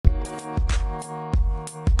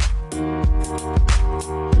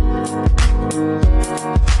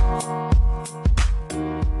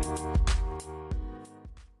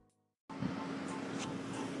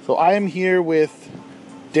I am here with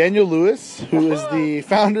Daniel Lewis, who is the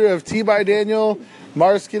founder of Tea by Daniel,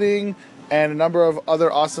 Marketing, and a number of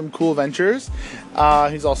other awesome, cool ventures.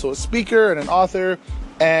 He's also a speaker and an author,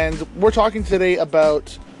 and we're talking today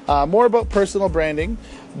about more about personal branding.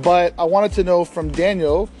 But I wanted to know from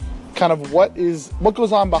Daniel kind of what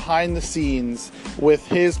goes on behind the scenes with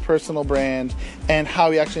his personal brand and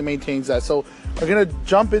how he actually maintains that. So we're gonna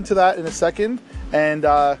jump into that in a second, and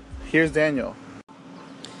here's Daniel.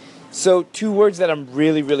 So 2 words that I'm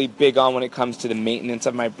really big on when it comes to the maintenance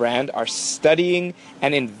of my brand are studying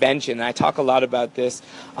and invention. And I talk a lot about this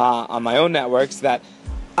on my own networks, that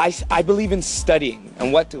I believe in studying.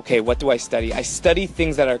 And what do I study? I study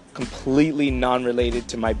things that are completely non-related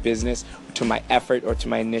to my business, to my effort, or to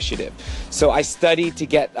my initiative. So I study to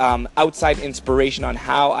get outside inspiration on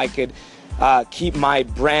how I could keep my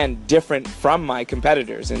brand different from my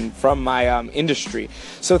competitors and from my industry.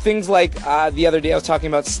 So things like the other day I was talking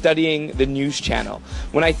about studying the news channel.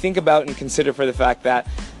 When I think about and consider for the fact that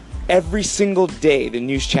every single day the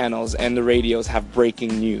news channels and the radios have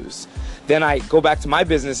breaking news, then I go back to my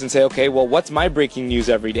business and say, okay, well, what's my breaking news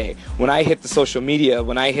every day? When I hit the social media,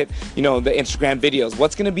 when I hit, the Instagram videos,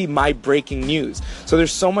 what's going to be my breaking news? So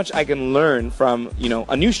there's so much I can learn from,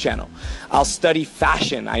 a news channel. I'll study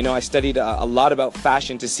fashion. I know I studied a lot about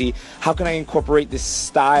fashion to see how can I incorporate this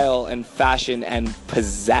style and fashion and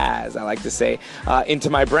pizzazz, I like to say, into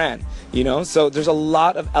my brand. So there's a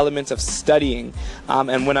lot of elements of studying,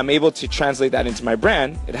 and when I'm able to translate that into my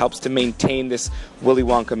brand, it helps to maintain this Willy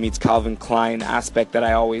Wonka meets Calvin Klein aspect that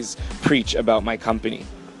I always preach about my company.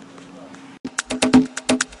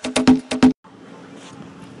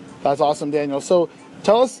 That's awesome, Daniel. So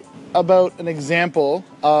tell us about an example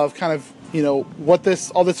of kind of, what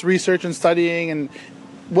all this research and studying and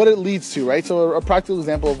what it leads to, right? So a practical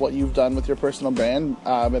example of what you've done with your personal brand,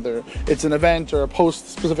 whether it's an event or a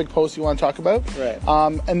specific post you want to talk about. Right.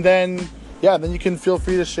 And then you can feel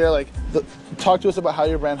free to share, talk to us about how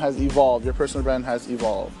your brand has evolved, your personal brand has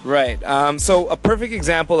evolved. Right. So a perfect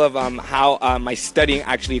example of how my studying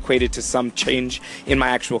actually equated to some change in my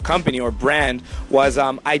actual company or brand was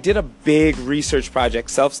I did a big research project,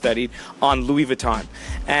 self-studied, on Louis Vuitton.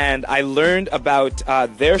 And I learned about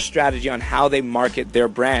their strategy on how they market their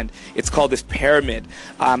brand. It's called this pyramid.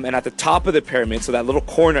 And at the top of the pyramid, so that little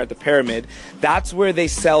corner at the pyramid, that's where they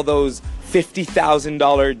sell those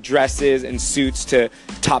 $50,000 dresses and suits to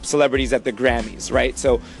top celebrities at the Grammys, right?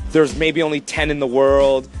 So there's maybe only 10 in the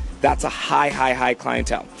world. That's a high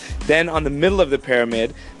clientele. Then on the middle of the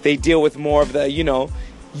pyramid, they deal with more of the,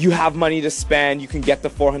 you have money to spend, you can get the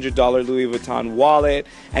 $400 Louis Vuitton wallet,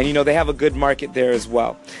 and they have a good market there as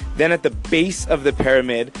well. Then at the base of the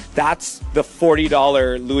pyramid, that's the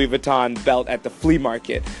 $40 Louis Vuitton belt at the flea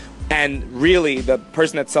market. And really, the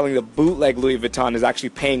person that's selling the bootleg Louis Vuitton is actually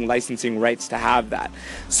paying licensing rights to have that.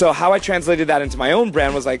 So how I translated that into my own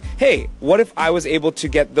brand was like, hey, what if I was able to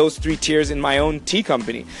get those 3 tiers in my own tea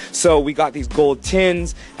company? So we got these gold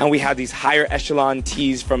tins, and we had these higher echelon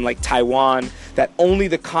teas from Taiwan that only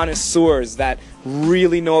the connoisseurs that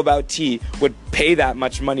really know about tea would pay that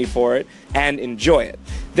much money for it and enjoy it.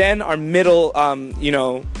 Then our middle,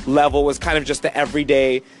 level was kind of just the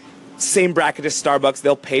everyday, same bracket as Starbucks.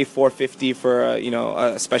 They'll pay $4.50 for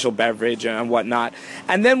a special beverage and whatnot.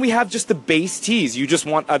 And then we have just the base teas. You just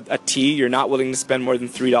want a tea. You're not willing to spend more than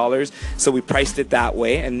 $3. So we priced it that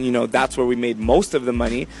way, and that's where we made most of the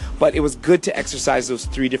money. But it was good to exercise those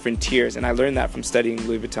 3 different tiers, and I learned that from studying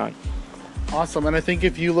Louis Vuitton. Awesome. And I think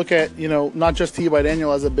if you look at, not just Tea by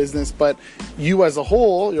Daniel as a business, but you as a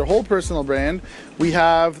whole, your whole personal brand, we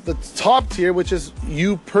have the top tier, which is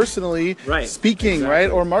you personally speaking, exactly,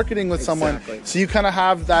 right? Or marketing with someone. So you kind of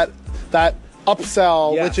have that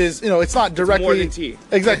upsell, yes, which is, it's not directly, it's more than tea.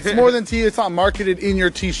 Exactly. It's more than tea. It's not marketed in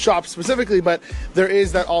your tea shop specifically, but there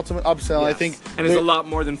is that ultimate upsell. Yes. I think. And it's a lot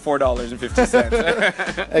more than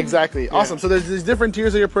 $4.50. Exactly. Yeah. Awesome. So there's these different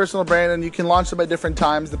tiers of your personal brand, and you can launch them at different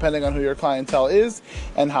times depending on who your clientele is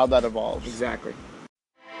and how that evolves. Exactly.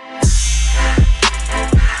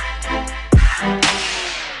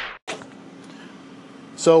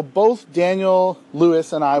 So both Daniel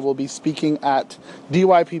Lewis and I will be speaking at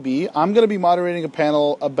DYPB. I'm going to be moderating a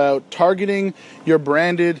panel about targeting your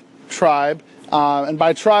branded tribe. And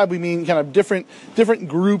by tribe, we mean kind of different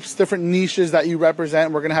groups, different niches that you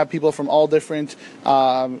represent. We're going to have people from all different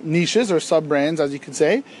niches or sub-brands, as you could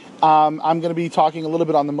say. I'm going to be talking a little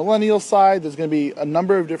bit on the millennial side. There's going to be a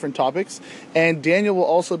number of different topics. And Daniel will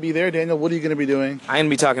also be there. Daniel, what are you going to be doing? I'm going to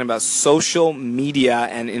be talking about social media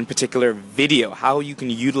and in particular video, how you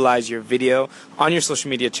can utilize your video on your social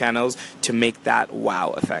media channels to make that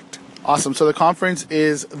wow effect. Awesome. So the conference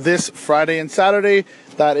is this Friday and Saturday.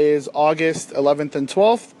 That is August 11th and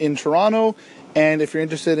 12th in Toronto. And if you're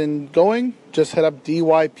interested in going, just head up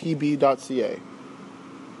dypb.ca.